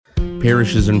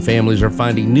Parishes and families are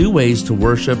finding new ways to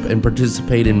worship and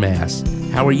participate in Mass.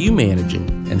 How are you managing?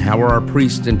 And how are our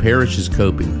priests and parishes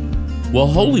coping? Will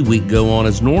Holy Week go on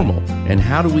as normal? And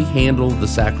how do we handle the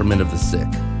sacrament of the sick?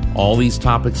 All these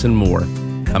topics and more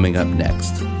coming up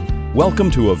next.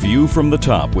 Welcome to A View from the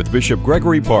Top with Bishop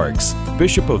Gregory Parks,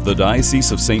 Bishop of the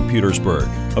Diocese of St. Petersburg.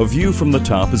 A View from the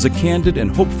Top is a candid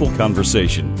and hopeful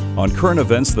conversation on current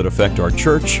events that affect our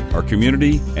church, our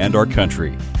community, and our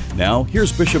country. Now,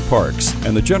 here's Bishop Parks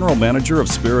and the General Manager of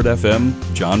Spirit FM,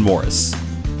 John Morris.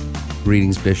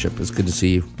 Greetings, Bishop. It's good to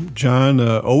see you. John,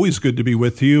 always good to be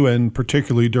with you, and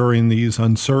particularly during these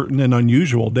uncertain and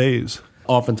unusual days.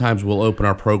 Oftentimes, we'll open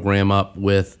our program up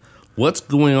with what's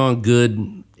going on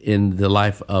good in the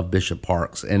life of Bishop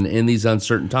Parks. And in these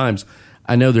uncertain times,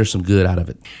 I know there's some good out of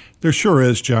it. There sure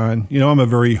is, John. You know, I'm a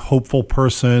very hopeful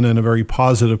person and a very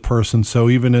positive person, so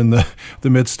even in the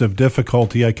midst of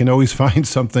difficulty, I can always find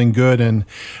something good. And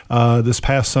this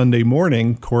past Sunday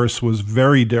morning, of course, was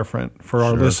very different for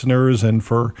our listeners and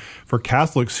for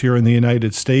Catholics here in the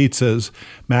United States as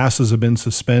Masses have been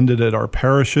suspended at our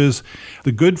parishes.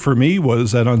 The good for me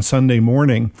was that on Sunday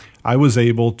morning, I was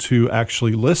able to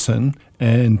actually listen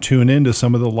and tune into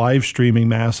some of the live streaming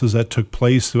Masses that took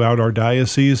place throughout our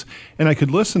diocese, and I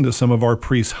could listen to some of our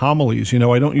priests' homilies. You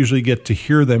know, I don't usually get to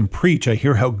hear them preach. I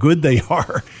hear how good they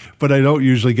are, but I don't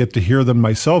usually get to hear them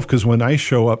myself because when I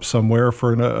show up somewhere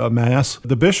for a Mass,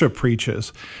 the bishop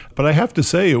preaches. But I have to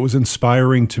say, it was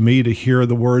inspiring to me to hear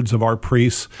the words of our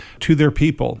priests to their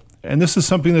people. And this is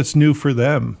something that's new for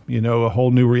them, you know, a whole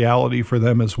new reality for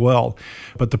them as well.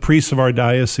 But the priests of our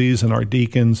diocese and our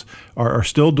deacons are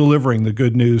still delivering the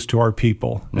good news to our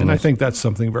people. And I think that's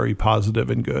something very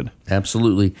positive and good.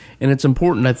 Absolutely. And it's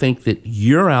important, I think, that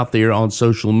you're out there on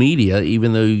social media,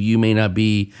 even though you may not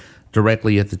be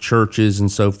directly at the churches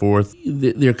and so forth.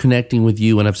 They're connecting with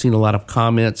you. And I've seen a lot of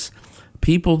comments,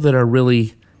 people that are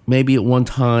really maybe at one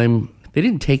time they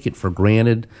didn't take it for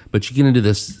granted, but you get into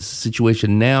this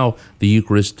situation now, the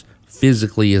Eucharist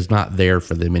physically is not there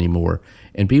for them anymore.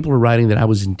 And people are writing that I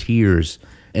was in tears,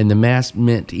 and the Mass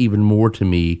meant even more to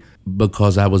me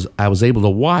because I was able to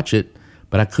watch it,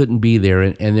 but I couldn't be there,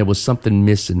 and there was something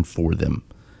missing for them.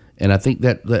 And I think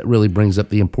that really brings up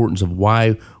the importance of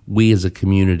why we as a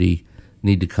community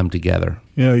need to come together.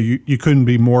 Yeah, you couldn't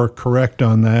be more correct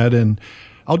on that, and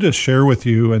I'll just share with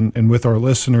you and with our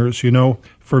listeners, you know,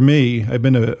 for me, I've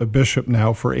been a bishop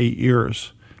now for 8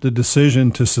 years. The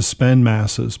decision to suspend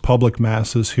Masses, public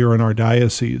Masses here in our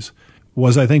diocese,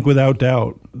 was, I think, without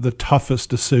doubt, the toughest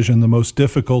decision, the most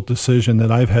difficult decision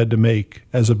that I've had to make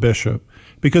as a bishop,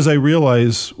 because I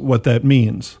realize what that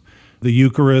means. The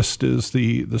Eucharist is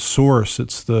the source,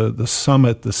 it's the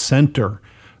summit, the center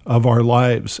of our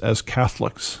lives as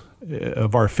Catholics,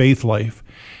 of our faith life.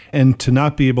 And to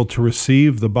not be able to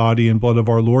receive the body and blood of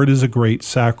our Lord is a great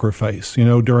sacrifice. You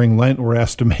know, during Lent, we're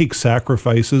asked to make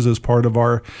sacrifices as part of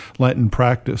our Lenten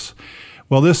practice.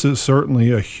 Well, this is certainly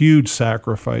a huge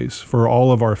sacrifice for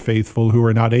all of our faithful who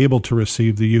are not able to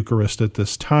receive the Eucharist at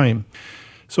this time.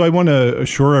 So I want to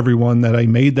assure everyone that I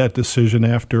made that decision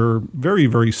after very,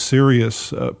 very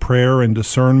serious prayer and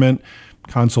discernment,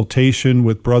 consultation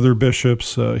with brother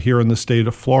bishops here in the state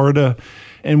of Florida.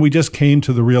 And we just came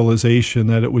to the realization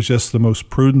that it was just the most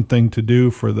prudent thing to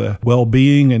do for the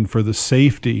well-being and for the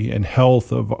safety and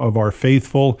health of our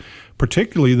faithful,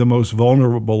 particularly the most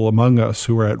vulnerable among us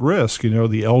who are at risk, you know,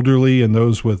 the elderly and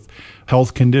those with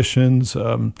health conditions,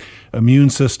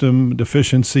 immune system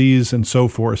deficiencies, and so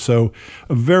forth. So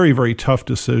a very, very tough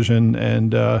decision.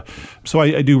 And so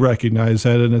I do recognize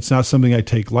that, and it's not something I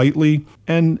take lightly.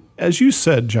 And as you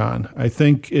said, John, I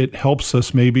think it helps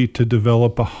us maybe to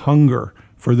develop a hunger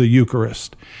for the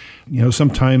Eucharist. You know,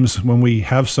 sometimes when we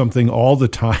have something all the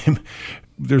time,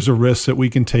 there's a risk that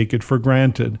we can take it for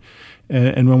granted.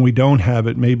 And when we don't have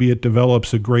it, maybe it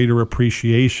develops a greater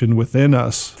appreciation within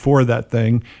us for that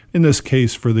thing, in this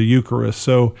case for the Eucharist.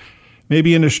 So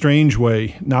maybe in a strange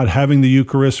way, not having the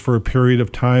Eucharist for a period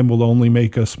of time will only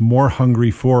make us more hungry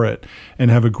for it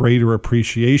and have a greater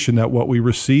appreciation that what we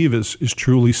receive is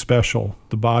truly special,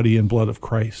 the body and blood of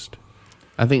Christ.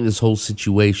 I think this whole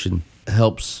situation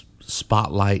helps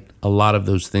spotlight a lot of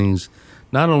those things,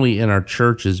 not only in our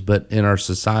churches, but in our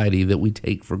society that we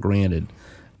take for granted.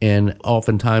 And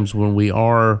oftentimes when we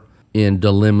are in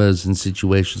dilemmas and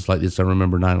situations like this, I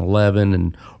remember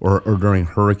 9/11 or during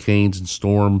hurricanes and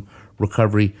storm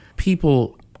recovery,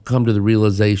 people come to the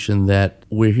realization that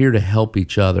we're here to help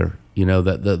each other. You know,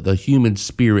 that the human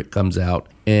spirit comes out.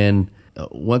 And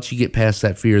once you get past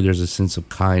that fear, there's a sense of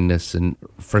kindness and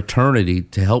fraternity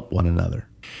to help one another.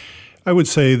 I would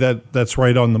say that that's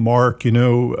right on the mark.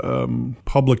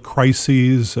 Public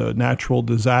crises, natural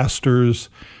disasters,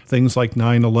 things like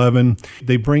 9/11,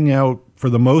 they bring out, for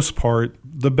the most part,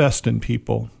 the best in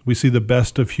people. We see the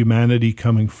best of humanity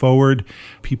coming forward.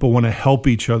 People want to help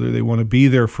each other. They want to be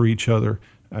there for each other.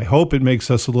 I hope it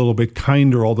makes us a little bit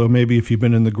kinder, although maybe if you've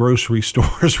been in the grocery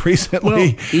stores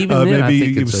recently, maybe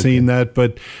you've seen that.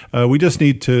 But we just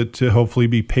need to hopefully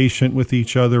be patient with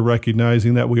each other,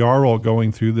 recognizing that we are all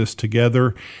going through this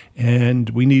together, and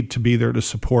we need to be there to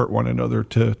support one another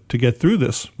to get through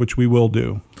this, which we will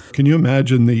do. Can you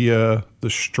imagine the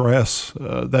stress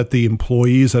that the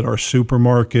employees at our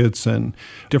supermarkets and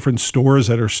different stores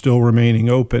that are still remaining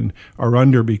open are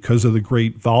under because of the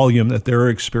great volume that they're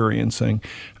experiencing?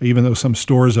 Even though some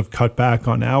stores have cut back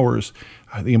on hours,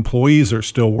 the employees are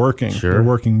still working. Sure. They're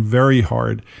working very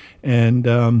hard.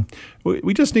 And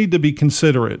we just need to be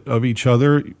considerate of each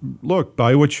other. Look,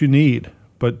 buy what you need.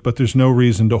 But there's no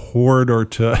reason to hoard or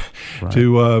to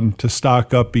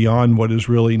stock up beyond what is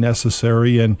really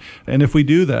necessary. And if we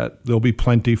do that, there'll be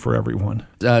plenty for everyone.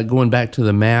 Going back to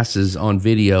the masses on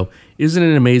video, isn't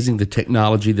it amazing the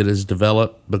technology that has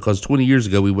developed? Because 20 years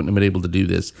ago, we wouldn't have been able to do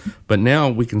this. But now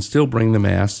we can still bring the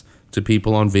Mass to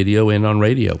people on video and on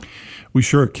radio. We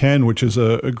sure can, which is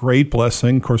a great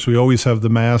blessing. Of course, we always have the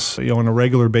Mass on a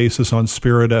regular basis on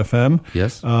Spirit FM.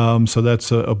 Yes. So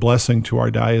that's a blessing to our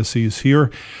diocese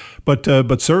here.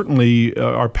 But certainly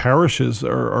our parishes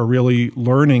are really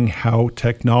learning how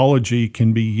technology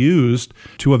can be used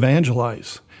to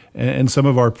evangelize. And some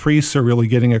of our priests are really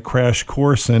getting a crash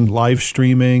course in live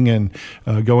streaming and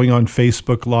going on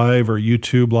Facebook Live or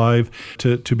YouTube Live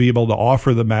to be able to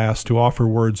offer the Mass, to offer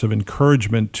words of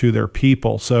encouragement to their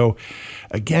people. So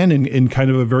again, in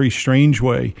kind of a very strange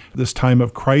way, this time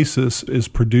of crisis is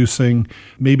producing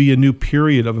maybe a new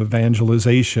period of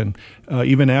evangelization.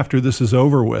 Even after this is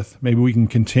over with, maybe we can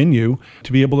continue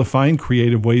to be able to find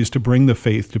creative ways to bring the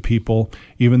faith to people,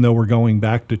 even though we're going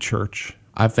back to church.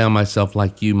 I found myself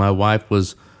like you. My wife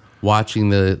was watching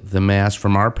the Mass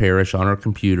from our parish on her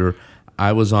computer.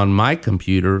 I was on my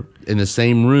computer in the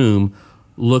same room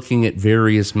looking at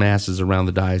various Masses around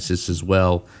the diocese as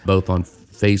well, both on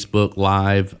Facebook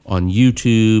Live, on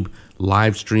YouTube,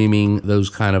 live streaming, those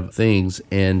kind of things.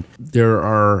 And there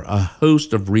are a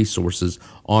host of resources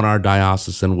on our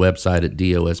diocesan website at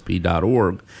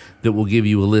dosp.org that will give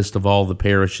you a list of all the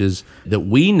parishes that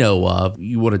we know of.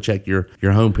 You want to check your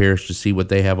home parish to see what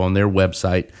they have on their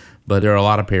website, but there are a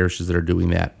lot of parishes that are doing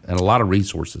that and a lot of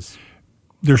resources.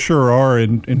 There sure are.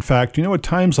 And in fact, at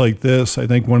times like this, I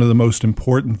think one of the most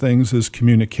important things is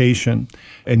communication,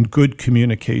 and good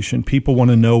communication. People want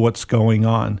to know what's going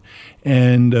on.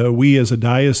 And we as a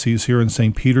diocese here in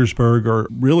St. Petersburg are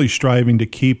really striving to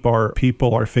keep our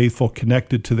people, our faithful,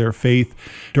 connected to their faith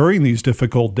during these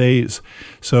difficult days.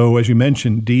 So as you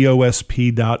mentioned,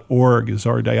 dosp.org is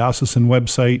our diocesan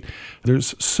website.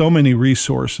 There's so many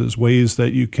resources, ways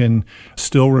that you can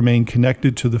still remain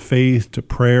connected to the faith, to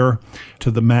prayer,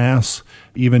 to the Mass,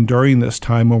 even during this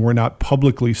time when we're not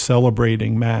publicly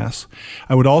celebrating Mass.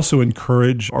 I would also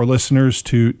encourage our listeners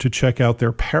to check out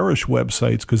their parish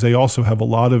websites, because they also have a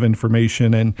lot of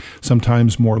information, and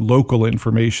sometimes more local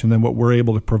information than what we're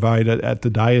able to provide at the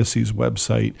diocese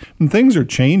website. And things are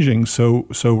changing so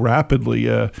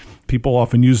rapidly. People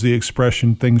often use the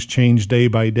expression, things change day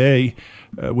by day.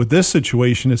 With this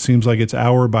situation, it seems like it's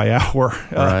hour by hour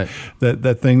Right.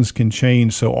 that things can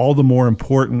change. So all the more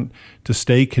important to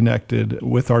stay connected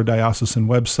with our diocesan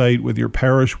website, with your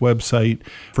parish website,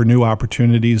 for new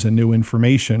opportunities and new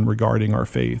information regarding our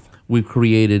faith. We've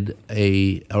created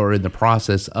or in the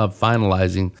process of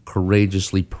finalizing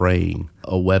Courageously Praying,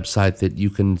 a website that you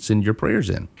can send your prayers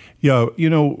in. Yeah,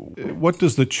 what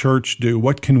does the church do?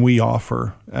 What can we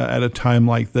offer at a time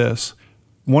like this?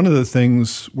 One of the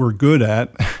things we're good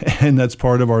at, and that's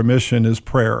part of our mission, is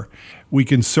prayer. We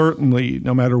can certainly,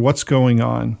 no matter what's going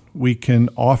on, we can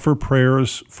offer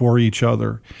prayers for each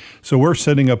other. So we're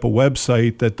setting up a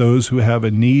website that those who have a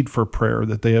need for prayer,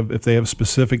 that if they have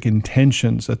specific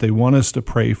intentions that they want us to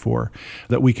pray for,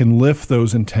 that we can lift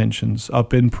those intentions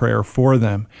up in prayer for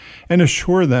them and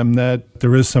assure them that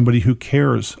there is somebody who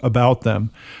cares about them,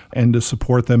 and to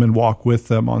support them and walk with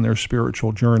them on their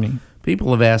spiritual journey.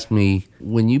 People have asked me,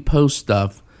 when you post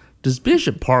stuff, does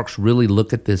Bishop Parks really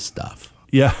look at this stuff?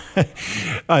 Yeah,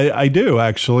 I do,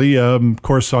 actually. Of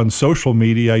course, on social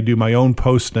media, I do my own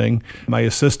posting. My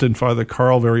assistant, Father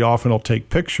Carl, very often will take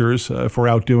pictures if we're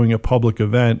out doing a public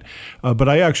event. But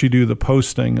I actually do the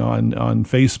posting on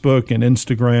Facebook and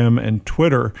Instagram and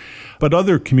Twitter. But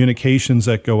other communications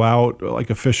that go out, like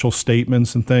official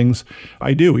statements and things,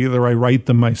 I do. Either I write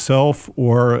them myself,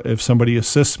 or if somebody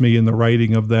assists me in the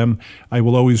writing of them, I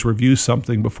will always review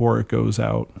something before it goes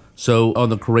out. So on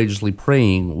the Courageously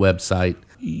Praying website,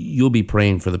 you'll be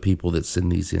praying for the people that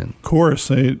send these in. Of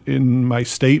course, in my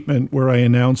statement where I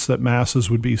announced that masses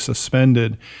would be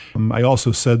suspended, I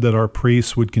also said that our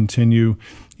priests would continue,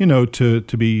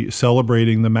 to be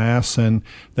celebrating the Mass, and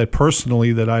that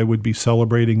personally that I would be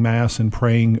celebrating Mass and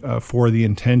praying for the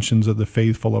intentions of the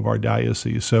faithful of our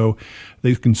diocese. So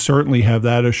they can certainly have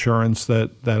that assurance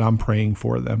that I'm praying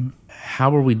for them.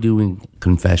 How are we doing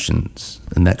confessions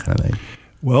and that kind of thing?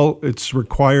 Well, it's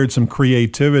required some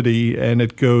creativity, and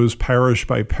it goes parish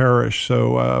by parish.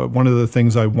 So one of the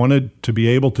things I wanted to be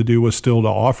able to do was still to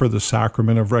offer the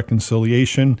sacrament of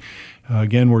reconciliation.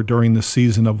 Again, we're during the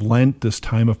season of Lent, this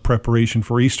time of preparation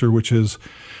for Easter, which is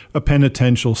a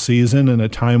penitential season and a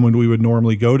time when we would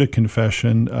normally go to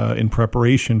confession in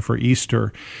preparation for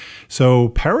Easter. So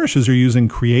parishes are using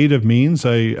creative means.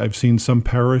 I've seen some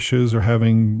parishes are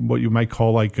having what you might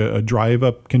call like a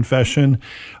drive-up confession.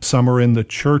 Some are in the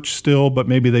church still, but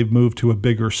maybe they've moved to a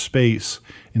bigger space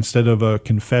instead of a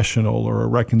confessional or a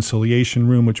reconciliation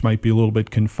room, which might be a little bit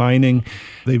confining.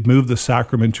 They've moved the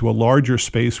sacrament to a larger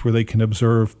space where they can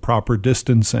observe proper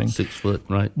distancing. 6 foot,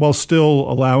 right? While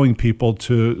still allowing people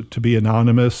to be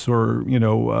anonymous or,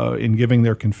 in giving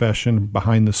their confession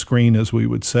behind the screen, as we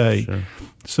would say. Sure.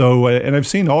 So, and I've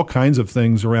seen all kinds of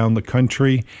things around the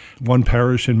country. One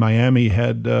parish in Miami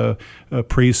had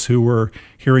priests who were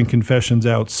hearing confessions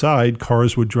outside.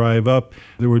 Cars would drive up.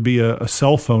 There would be a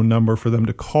cell phone number for them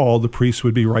to call. The priest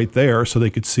would be right there so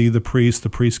they could see the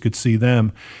priest could see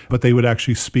them. But they would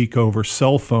actually speak over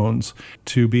cell phones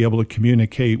to be able to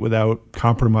communicate without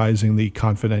compromising the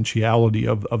confidentiality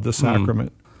of the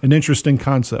sacrament. An interesting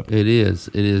concept. It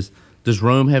is. Does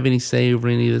Rome have any say over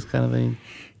any of this kind of thing?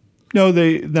 No,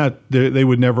 they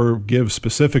would never give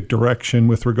specific direction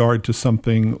with regard to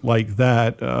something like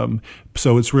that.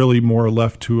 So it's really more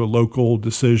left to a local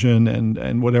decision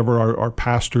and whatever our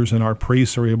pastors and our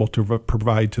priests are able to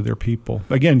provide to their people.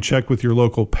 Again, check with your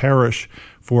local parish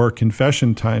for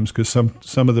confession times, because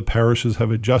some of the parishes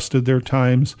have adjusted their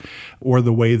times or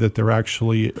the way that they're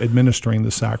actually administering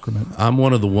the sacrament. I'm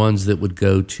one of the ones that would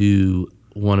go to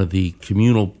one of the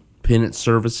communal penance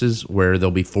services where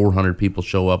there'll be 400 people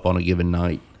show up on a given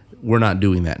night. We're not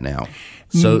doing that now.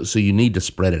 So you need to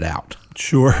spread it out.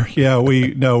 Sure. Yeah,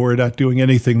 we're not doing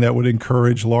anything that would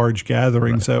encourage large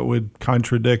gatherings that would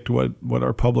contradict what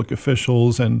our public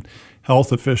officials and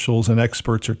health officials and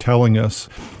experts are telling us.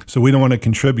 So we don't want to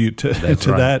contribute to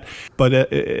that. But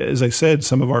as I said,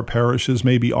 some of our parishes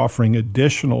may be offering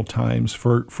additional times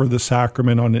for the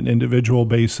sacrament on an individual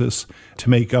basis to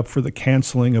make up for the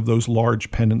canceling of those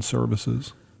large penance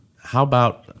services. How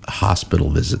about hospital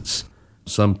visits?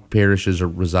 Some parishes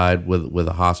reside with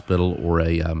a hospital or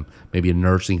maybe a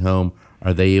nursing home.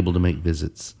 Are they able to make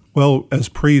visits? Well, as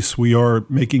priests, we are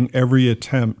making every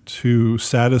attempt to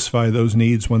satisfy those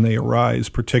needs when they arise,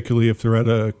 particularly if they're at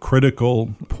a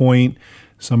critical point,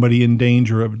 somebody in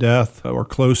danger of death or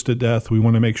close to death. We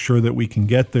want to make sure that we can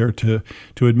get there to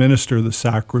administer the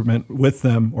sacrament with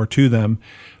them or to them,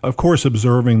 of course,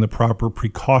 observing the proper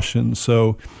precautions.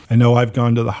 So I know I've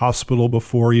gone to the hospital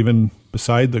before, even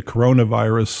beside the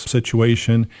coronavirus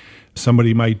situation.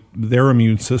 Their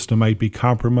immune system might be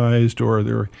compromised, or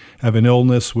they have an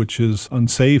illness which is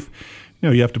unsafe.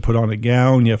 You have to put on a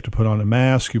gown, you have to put on a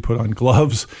mask, you put on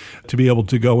gloves to be able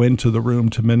to go into the room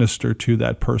to minister to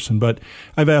that person. But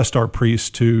I've asked our priests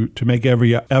to make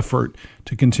every effort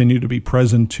to continue to be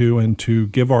present to and to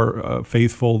give our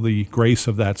faithful the grace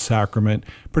of that sacrament,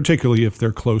 particularly if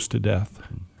they're close to death.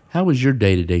 How has your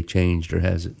day-to-day changed, or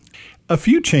has it? A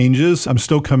few changes. I'm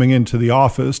still coming into the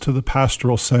office, to the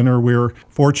pastoral center. We're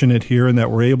fortunate here in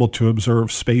that we're able to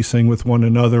observe spacing with one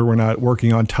another. We're not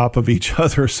working on top of each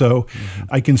other, so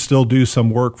I can still do some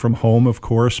work from home, of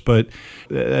course. But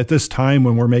at this time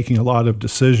when we're making a lot of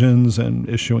decisions and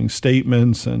issuing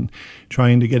statements and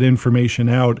trying to get information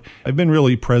out, I've been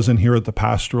really present here at the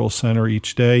pastoral center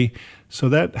each day. So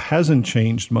that hasn't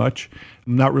changed much.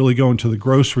 I'm not really going to the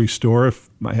grocery store if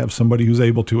I have somebody who's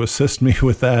able to assist me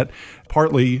with that,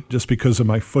 partly just because of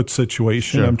my foot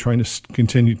situation. Sure. I'm trying to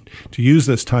continue to use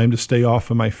this time to stay off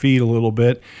of my feet a little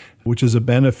bit, which is a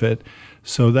benefit.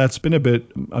 So that's been a bit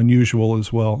unusual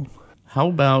as well. How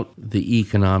about the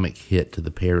economic hit to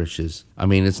the parishes? I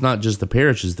mean, it's not just the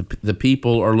parishes. The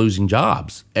people are losing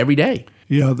jobs every day.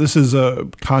 Yeah, this is a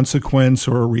consequence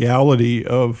or a reality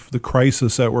of the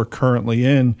crisis that we're currently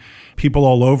in. People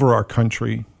all over our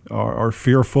country are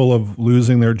fearful of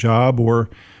losing their job or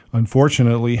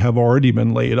unfortunately have already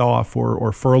been laid off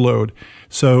or furloughed.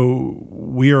 So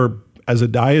we are, as a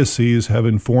diocese, have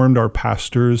informed our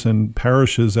pastors and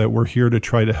parishes that we're here to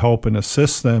try to help and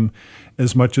assist them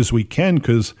as much as we can,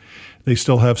 because they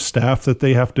still have staff that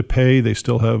they have to pay. They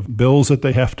still have bills that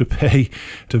they have to pay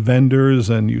to vendors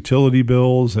and utility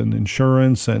bills and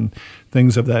insurance and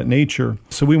things of that nature.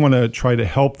 So we want to try to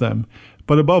help them.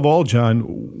 But above all, John,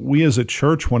 we as a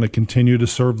church want to continue to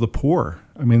serve the poor.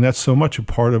 I mean, that's so much a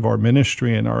part of our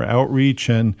ministry and our outreach.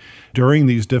 And during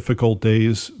these difficult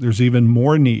days, there's even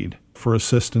more need for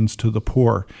assistance to the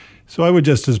poor. So I would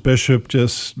just, as bishop,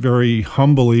 just very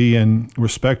humbly and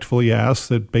respectfully ask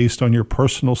that based on your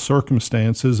personal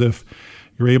circumstances, if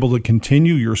you're able to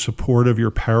continue your support of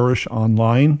your parish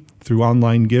online through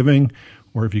online giving,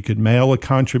 or if you could mail a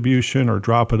contribution or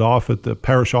drop it off at the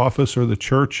parish office or the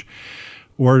church,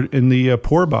 or in the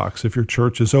poor box if your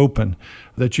church is open,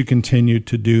 that you continue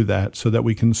to do that so that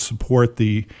we can support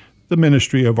the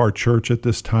ministry of our church at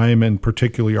this time, and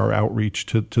particularly our outreach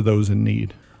to those in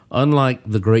need. Unlike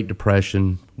the Great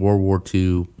Depression, World War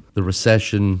II, the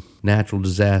recession, natural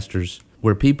disasters,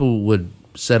 where people would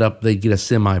set up, they'd get a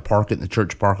semi, park it in the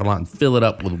church parking lot and fill it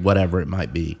up with whatever it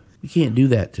might be. You can't do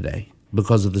that today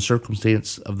because of the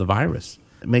circumstance of the virus.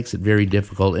 It makes it very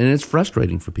difficult, and it's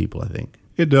frustrating for people, I think.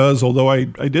 It does, although I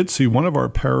did see one of our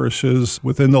parishes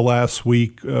within the last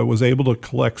week was able to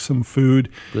collect some food.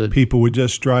 Good. People would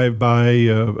just drive by,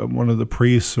 one of the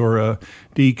priests or a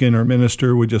deacon or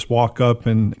minister would just walk up,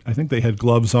 and I think they had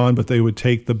gloves on, but they would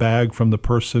take the bag from the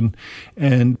person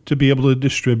and to be able to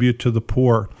distribute to the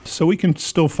poor. So we can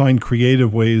still find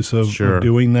creative ways of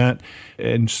doing that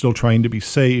and still trying to be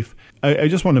safe. I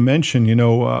just want to mention,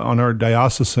 on our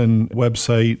diocesan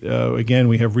website, again,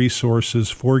 we have resources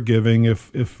for giving.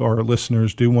 If our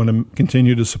listeners do want to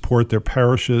continue to support their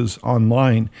parishes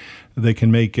online, they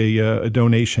can make a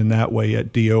donation that way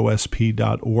at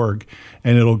dosp.org,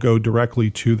 and it'll go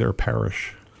directly to their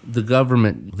parish. The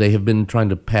government, they have been trying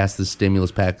to pass this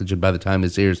stimulus package, and by the time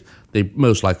this airs, they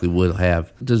most likely will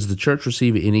have. Does the church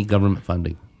receive any government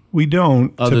funding? We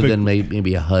don't. Other than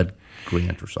maybe a HUD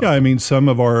grant or something. Yeah, I mean, some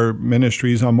of our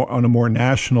ministries on a more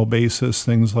national basis,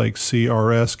 things like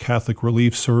CRS, Catholic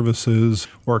Relief Services,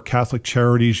 or Catholic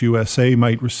Charities USA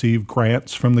might receive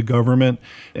grants from the government,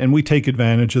 and we take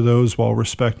advantage of those while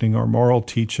respecting our moral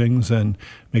teachings and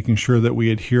making sure that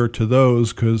we adhere to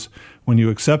those, because when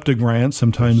you accept a grant,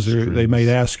 sometimes they might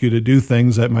ask you to do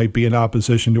things that might be in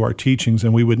opposition to our teachings,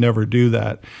 and we would never do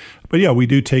that. But yeah, we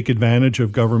do take advantage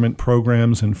of government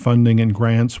programs and funding and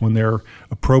grants when they're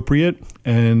appropriate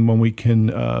and when we can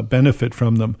benefit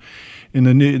from them. In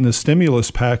the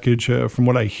stimulus package, from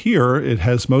what I hear, it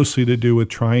has mostly to do with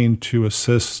trying to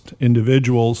assist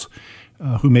individuals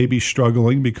who may be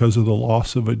struggling because of the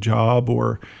loss of a job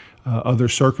or other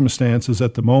circumstances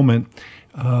at the moment,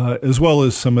 as well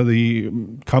as some of the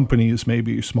companies,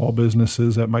 maybe small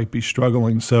businesses that might be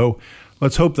struggling. So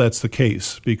let's hope that's the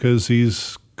case, because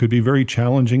these could be very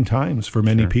challenging times for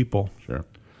many people. Sure.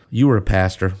 You were a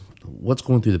pastor. What's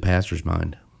going through the pastor's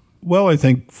mind? Well, I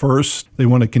think first they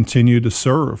want to continue to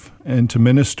serve and to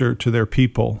minister to their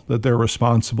people that they're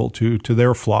responsible to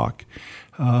their flock.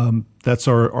 That's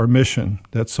our mission.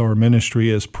 That's our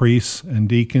ministry as priests and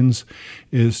deacons,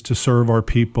 is to serve our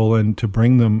people and to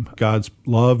bring them God's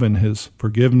love and His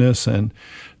forgiveness and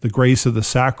the grace of the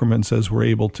sacraments as we're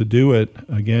able to do it,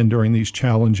 again, during these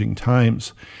challenging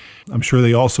times. I'm sure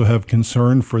they also have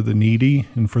concern for the needy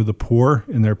and for the poor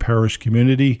in their parish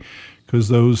community, because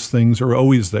those things are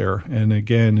always there, and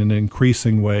again, in an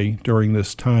increasing way during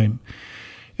this time.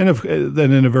 And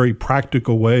then in a very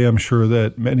practical way, I'm sure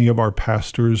that many of our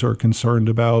pastors are concerned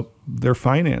about their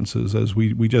finances, as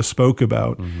we just spoke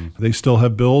about. Mm-hmm. They still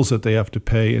have bills that they have to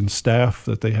pay and staff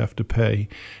that they have to pay.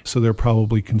 So they're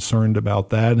probably concerned about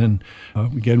that. And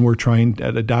again, we're trying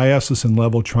at a diocesan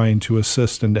level, trying to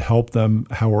assist and to help them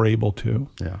how we're able to.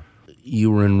 Yeah.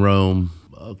 You were in Rome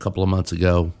a couple of months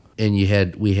ago, and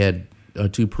we had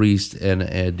two priests and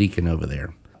a deacon over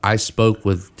there. I spoke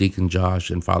with Deacon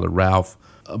Josh and Father Ralph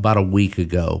about a week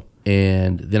ago,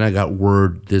 and then I got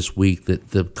word this week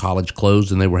that the college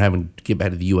closed and they were having to get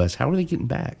back to the U.S. How are they getting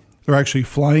back? They're actually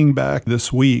flying back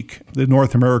this week. The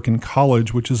North American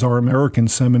College, which is our American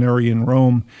seminary in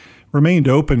Rome, remained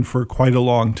open for quite a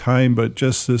long time, but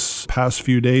just this past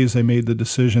few days, they made the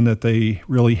decision that they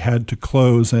really had to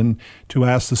close and to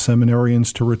ask the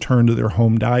seminarians to return to their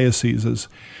home dioceses.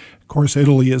 Of course,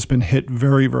 Italy has been hit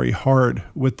very, very hard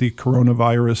with the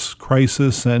coronavirus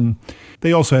crisis, and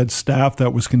they also had staff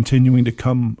that was continuing to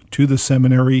come to the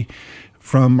seminary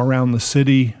from around the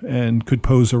city and could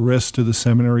pose a risk to the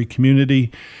seminary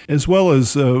community, as well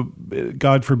as,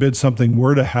 God forbid, something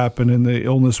were to happen and the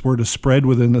illness were to spread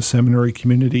within the seminary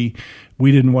community.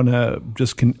 We didn't want to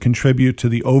just contribute to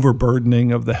the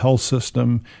overburdening of the health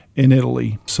system in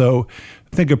Italy. So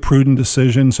I think a prudent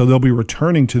decision. So they'll be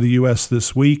returning to the U.S.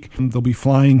 this week. They'll be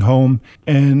flying home.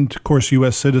 And, of course,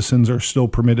 U.S. citizens are still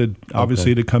permitted,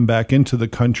 obviously, to come back into the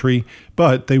country.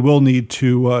 But they will need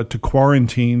to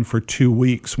quarantine for 2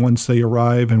 weeks once they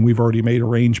arrive. And we've already made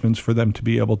arrangements for them to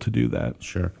be able to do that.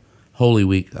 Sure. Holy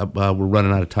Week. We're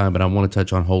running out of time, but I want to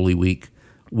touch on Holy Week.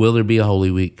 Will there be a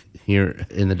Holy Week here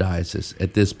in the diocese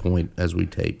at this point as we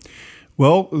tape?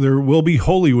 Well, there will be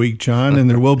Holy Week, John, and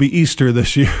there will be Easter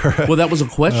this year. Well, that was a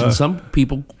question. Some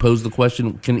people pose the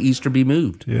question, can Easter be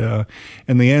moved? Yeah,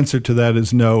 and the answer to that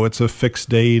is no. It's a fixed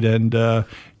date. And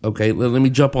okay, let me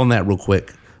jump on that real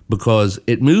quick, because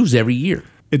it moves every year.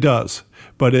 It does,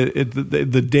 but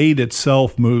the date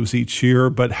itself moves each year,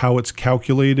 but how it's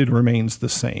calculated remains the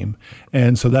same.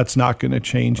 And so that's not going to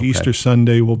change. Okay. Easter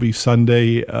Sunday will be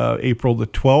Sunday, April the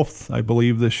 12th, I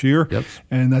believe, this year. Yep.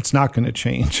 And that's not going to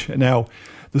change. Now,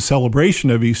 the celebration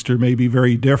of Easter may be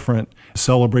very different.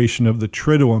 Celebration of the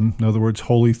Triduum, in other words,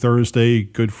 Holy Thursday,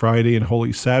 Good Friday, and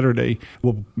Holy Saturday,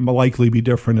 will likely be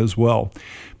different as well.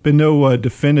 Been no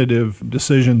definitive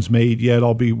decisions made yet.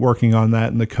 I'll be working on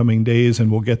that in the coming days,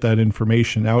 and we'll get that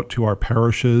information out to our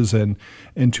parishes and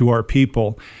to our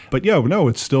people. But yeah, no,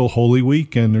 it's still Holy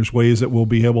Week, and there's ways that we'll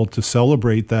be able to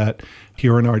celebrate that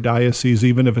here in our diocese,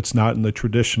 even if it's not in the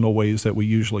traditional ways that we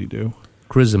usually do.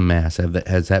 Chrism Mass,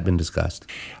 has that been discussed?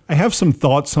 I have some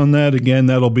thoughts on that. Again,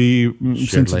 that'll be,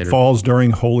 since it falls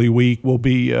during Holy Week, will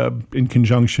be in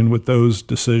conjunction with those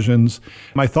decisions.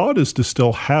 My thought is to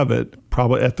still have it,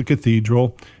 probably at the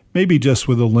cathedral, maybe just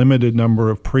with a limited number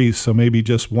of priests, so maybe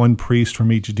just one priest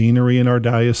from each deanery in our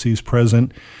diocese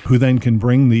present, who then can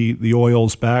bring the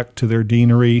oils back to their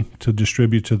deanery to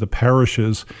distribute to the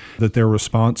parishes that they're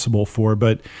responsible for.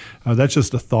 But that's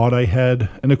just a thought I had.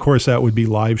 And of course, that would be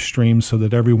live streamed so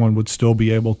that everyone would still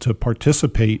be able to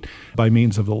participate by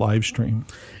means of the live stream.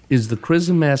 Is the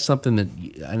Chrism Mass something that,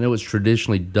 I know it's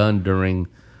traditionally done during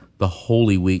the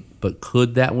Holy Week, but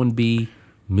could that one be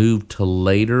moved to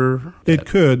later? It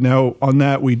could. Now, on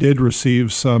that, we did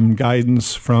receive some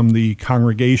guidance from the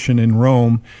congregation in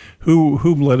Rome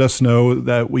who let us know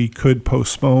that we could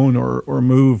postpone or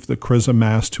move the Chrism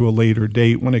Mass to a later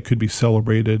date when it could be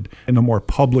celebrated in a more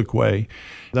public way.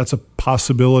 That's a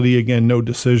possibility. Again, no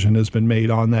decision has been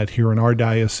made on that here in our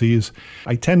diocese.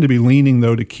 I tend to be leaning,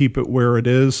 though, to keep it where it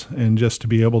is and just to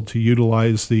be able to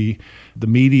utilize the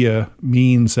media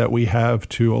means that we have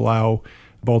to allow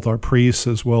both our priests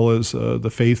as well as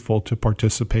the faithful to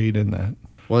participate in that.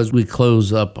 Well, as we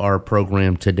close up our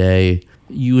program today,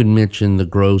 you had mentioned the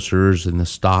grocers and the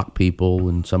stock people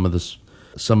and some of those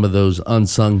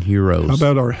unsung heroes. How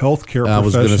about our healthcare professionals? I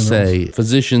was going to say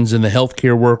physicians and the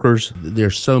healthcare workers.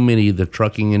 There's so many, the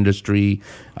trucking industry,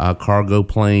 cargo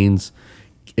planes.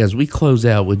 As we close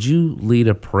out, would you lead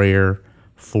a prayer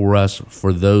for us,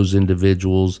 for those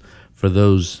individuals, for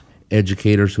those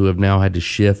educators who have now had to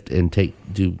shift and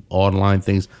do online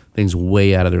things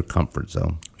way out of their comfort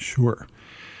zone? Sure.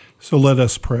 So let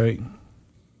us pray.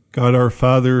 God our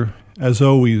Father, as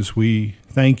always, we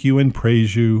thank you and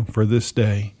praise you for this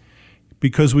day,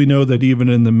 because we know that even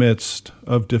in the midst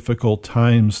of difficult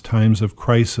times of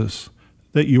crisis,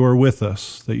 that you are with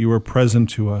us, that you are present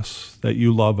to us, that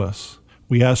you love us.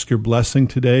 We ask your blessing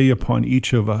today upon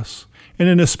each of us, and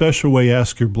in a special way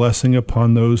ask your blessing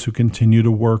upon those who continue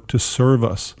to work to serve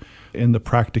us in the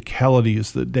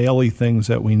practicalities, the daily things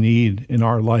that we need in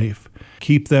our life.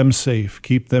 Keep them safe,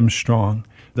 keep them strong,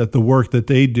 that the work that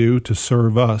they do to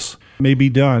serve us may be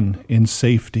done in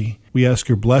safety. We ask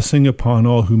your blessing upon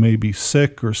all who may be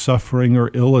sick or suffering or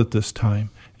ill at this time,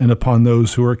 and upon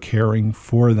those who are caring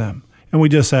for them. And we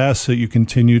just ask that you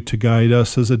continue to guide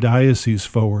us as a diocese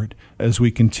forward as we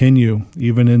continue,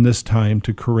 even in this time,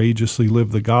 to courageously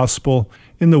live the gospel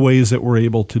in the ways that we're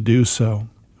able to do so.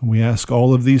 And we ask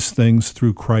all of these things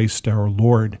through Christ our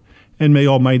Lord. And may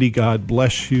Almighty God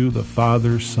bless you, the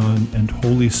Father, Son, and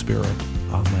Holy Spirit.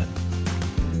 Amen.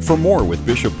 For more with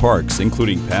Bishop Parks,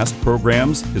 including past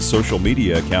programs, his social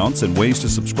media accounts, and ways to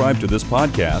subscribe to this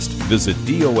podcast, visit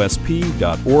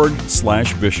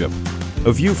dosp.org/bishop.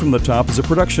 A View from the Top is a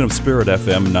production of Spirit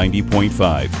FM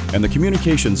 90.5 and the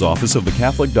Communications Office of the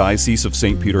Catholic Diocese of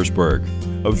St. Petersburg.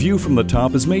 A View from the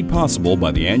Top is made possible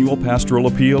by the annual Pastoral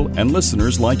Appeal and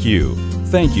listeners like you.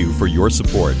 Thank you for your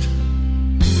support.